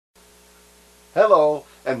Hello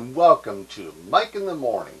and welcome to Mike in the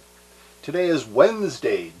Morning. Today is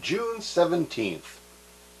Wednesday, June 17th.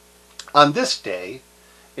 On this day,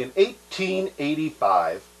 in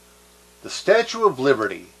 1885, the Statue of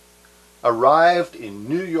Liberty arrived in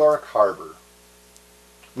New York Harbor.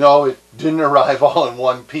 No, it didn't arrive all in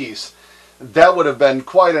one piece. That would have been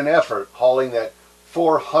quite an effort, hauling that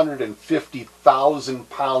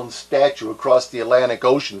 450,000-pound statue across the Atlantic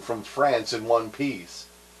Ocean from France in one piece.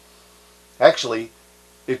 Actually,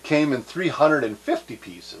 it came in 350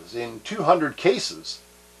 pieces in 200 cases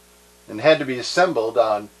and had to be assembled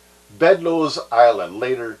on Bedloe's Island,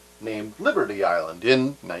 later named Liberty Island,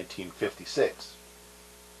 in 1956.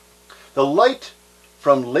 The light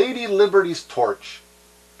from Lady Liberty's torch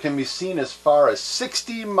can be seen as far as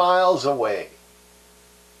 60 miles away.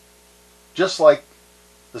 Just like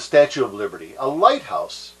the Statue of Liberty, a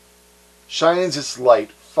lighthouse shines its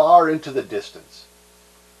light far into the distance,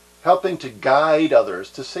 helping to guide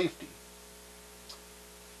others to safety.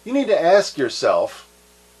 You need to ask yourself,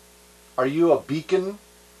 are you a beacon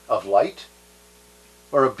of light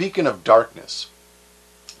or a beacon of darkness?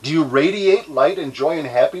 Do you radiate light and joy and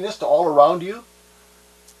happiness to all around you?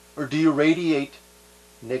 Or do you radiate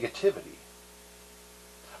negativity?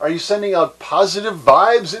 Are you sending out positive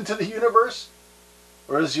vibes into the universe?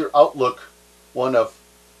 Or is your outlook one of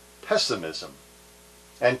pessimism,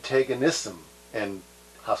 antagonism, and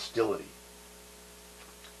hostility?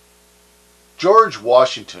 George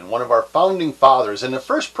Washington, one of our founding fathers and the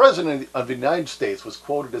first president of the United States, was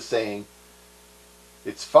quoted as saying,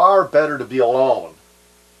 "It's far better to be alone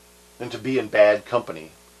than to be in bad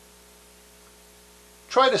company."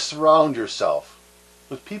 Try to surround yourself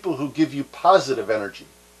with people who give you positive energy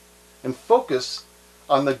and focus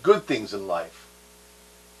on the good things in life.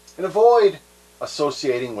 And avoid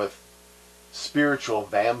associating with spiritual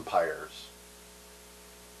vampires.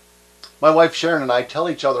 My wife Sharon and I tell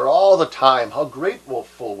each other all the time how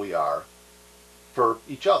grateful we are for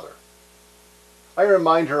each other. I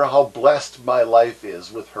remind her how blessed my life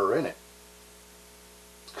is with her in it.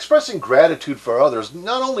 Expressing gratitude for others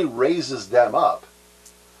not only raises them up,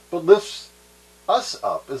 but lifts us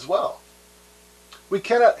up as well. We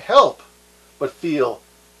cannot help but feel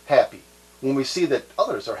happy when we see that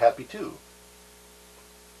others are happy too.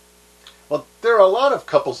 Well, there are a lot of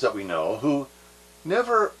couples that we know who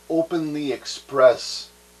never openly express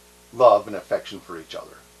love and affection for each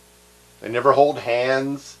other. They never hold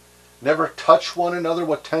hands, never touch one another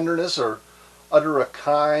with tenderness or utter a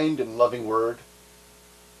kind and loving word.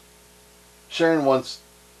 Sharon once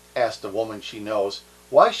asked a woman she knows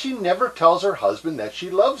why she never tells her husband that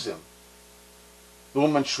she loves him. The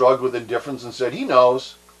woman shrugged with indifference and said, "He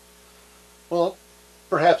knows." Well,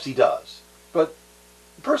 perhaps he does, but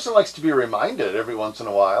a person likes to be reminded every once in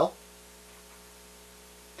a while.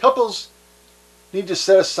 Couples need to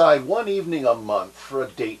set aside one evening a month for a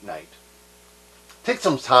date night. Take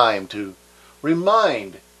some time to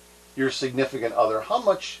remind your significant other how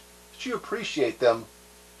much you appreciate them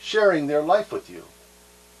sharing their life with you.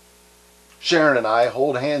 Sharon and I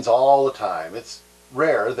hold hands all the time. It's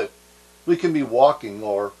rare that we can be walking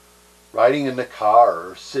or riding in the car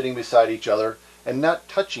or sitting beside each other and not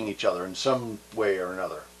touching each other in some way or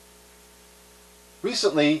another.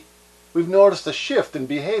 Recently, we've noticed a shift in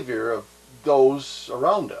behavior of those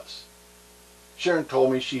around us. Sharon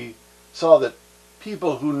told me she saw that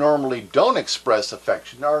people who normally don't express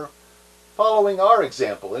affection are following our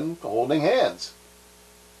example in holding hands.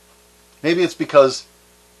 Maybe it's because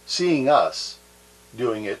seeing us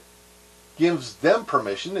doing it gives them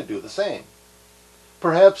permission to do the same.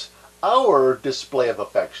 Perhaps our display of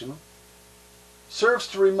affection serves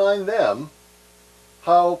to remind them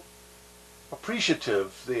how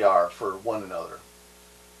appreciative they are for one another.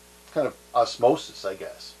 Kind of osmosis, I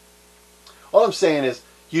guess. All I'm saying is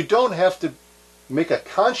you don't have to make a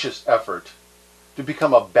conscious effort to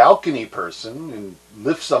become a balcony person and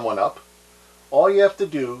lift someone up. All you have to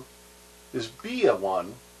do is be a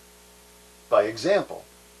one by example.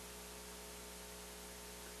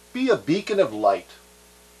 Be a beacon of light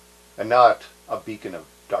and not a beacon of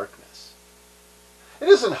darkness. It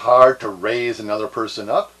isn't hard to raise another person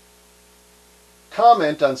up.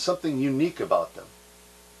 Comment on something unique about them.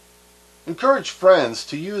 Encourage friends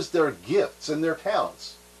to use their gifts and their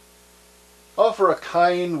talents. Offer a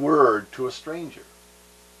kind word to a stranger.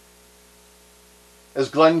 As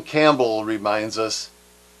Glenn Campbell reminds us,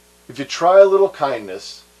 if you try a little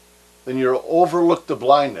kindness, then you'll overlook the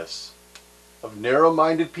blindness of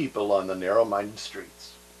narrow-minded people on the narrow-minded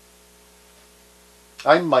streets.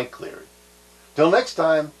 I'm Mike Cleary. Till next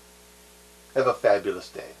time, have a fabulous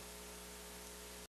day.